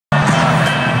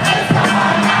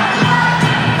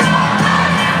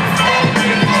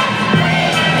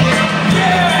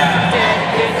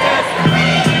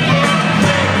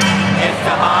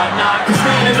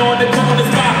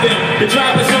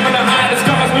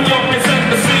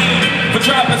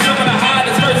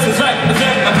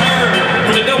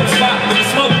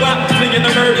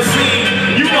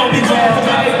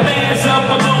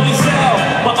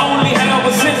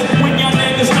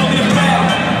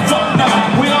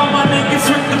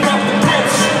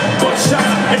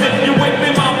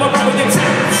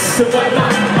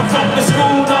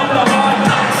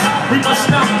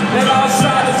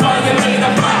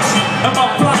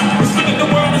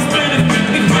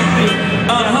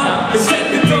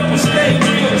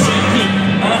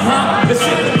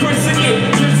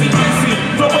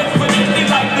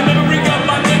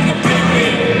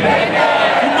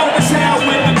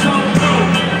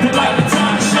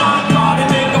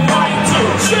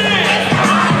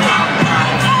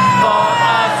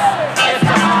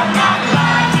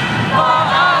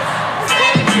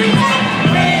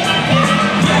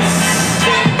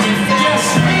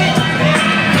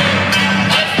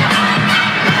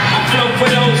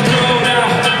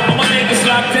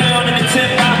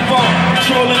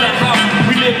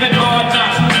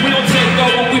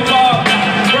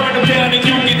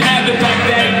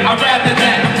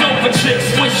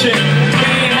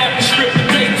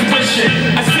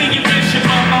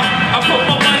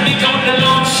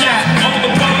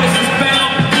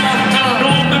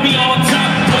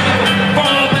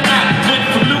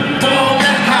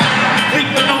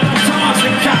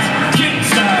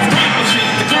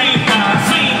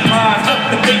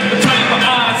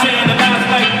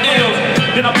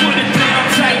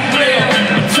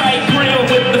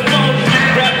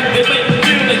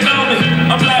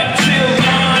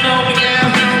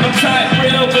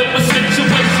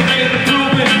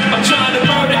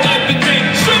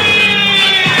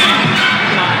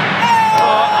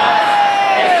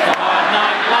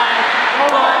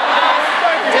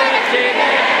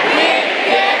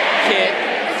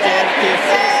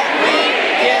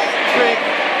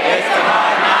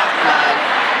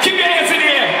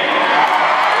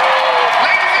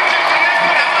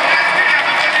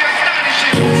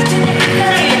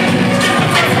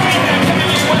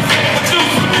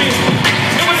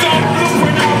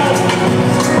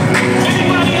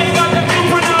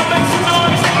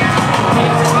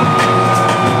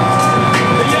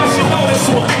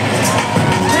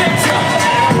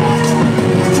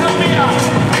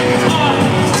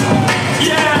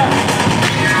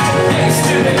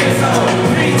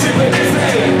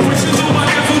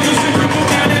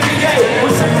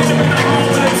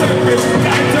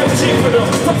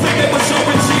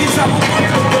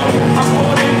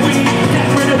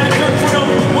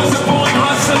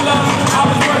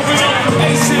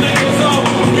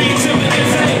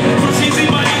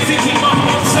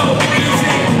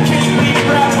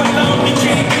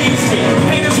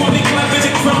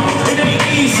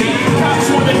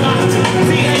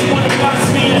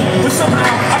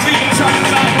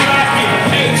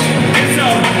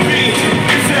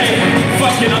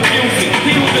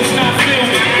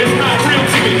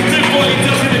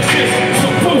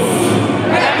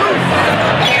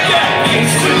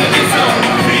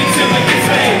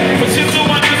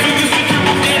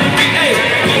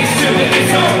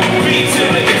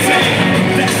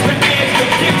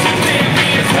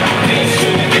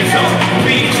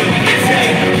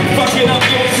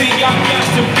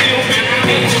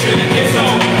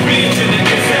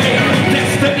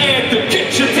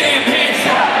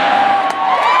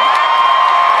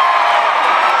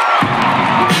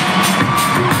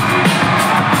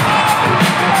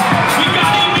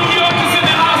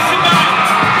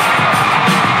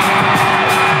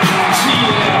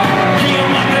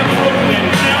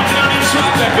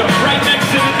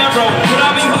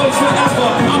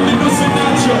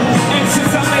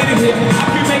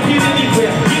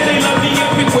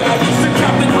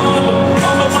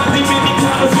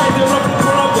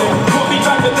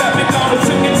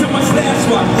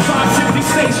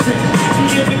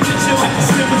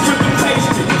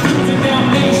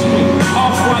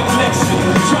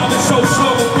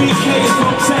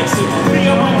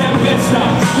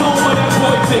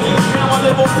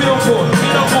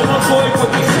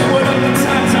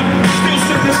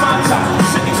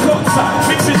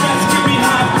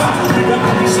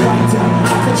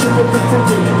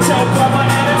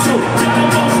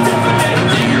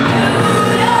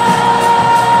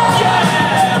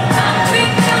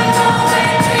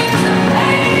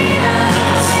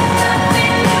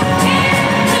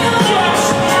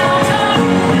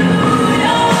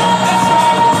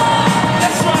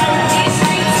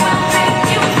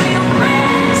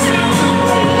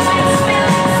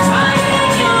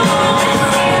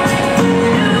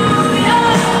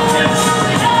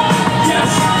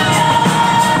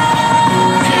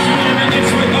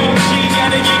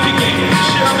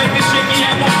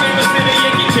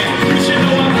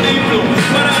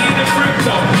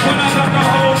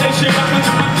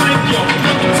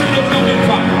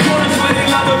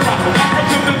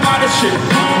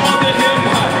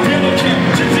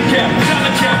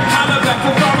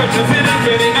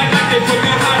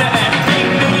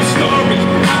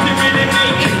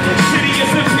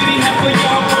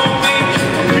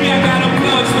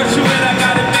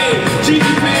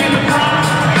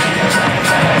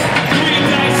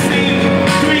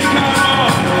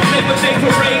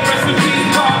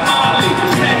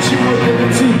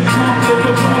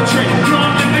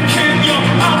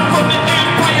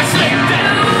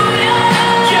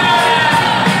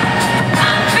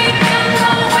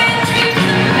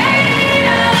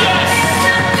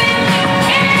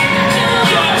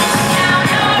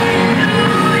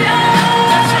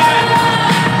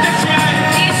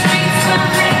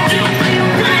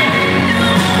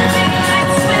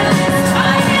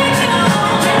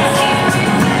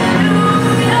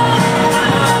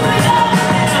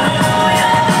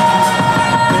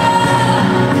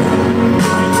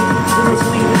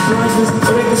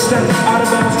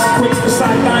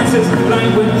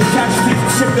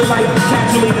the light,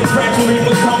 casually, gradually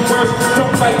become worse.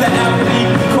 Don't like the athlete,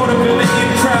 caught up in the in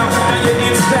crowd. Now you're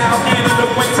in style, and in the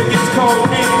winter gets cold.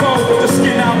 Ain't cold with the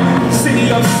skin out. City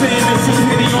of sin, and some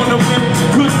pity on the whim.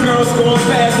 Good girls going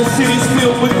bad, the city's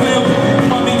filled with them.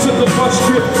 Mommy took a bus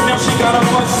trip, now she got a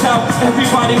bus out.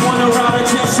 Everybody wanna ride her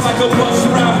just like a bus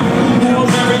route. Hail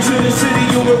Mary to the city,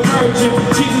 you're a virgin.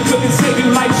 Jesus couldn't save you,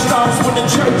 life starts when the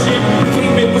church in.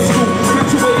 Came in for school,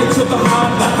 graduated to the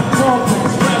hard life. Complex,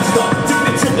 blessed up, took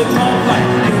it to the long life.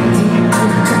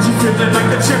 Got you feeling like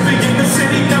the champion in the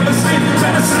city, never sleep,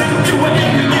 better sleep, you an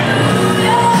alien.